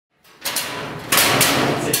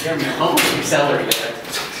You're almost your celery there.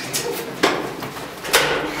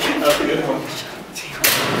 That's a good one.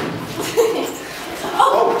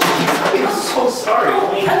 Oh, I'm so sorry.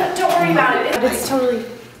 Don't worry about it. It's totally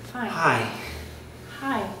fine. Hi.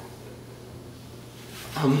 Hi.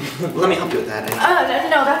 Let me help you with that.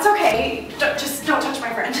 No, that's okay. Just don't touch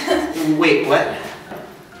my friend. Wait, what?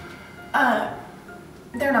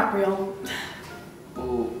 They're not real.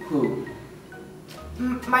 Who?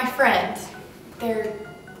 My friend. They're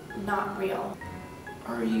not real.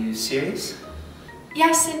 Are you serious?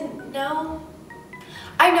 Yes and no.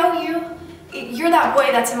 I know you. You're that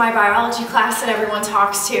boy that's in my biology class that everyone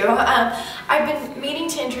talks to. I've been meaning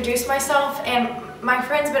to introduce myself, and my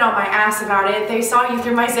friend's been on my ass about it. They saw you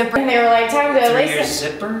through my zipper, and they were like, time to lace it. Your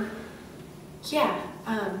zipper? Yeah,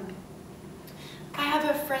 I have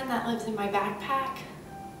a friend that lives in my backpack.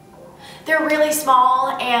 They're really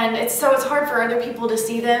small, and it's hard for other people to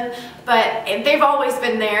see them, but they've always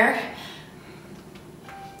been there.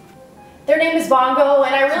 Their name is Bongo,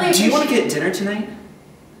 and I really... Do you want to get dinner tonight?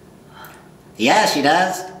 Yeah, she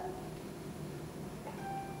does.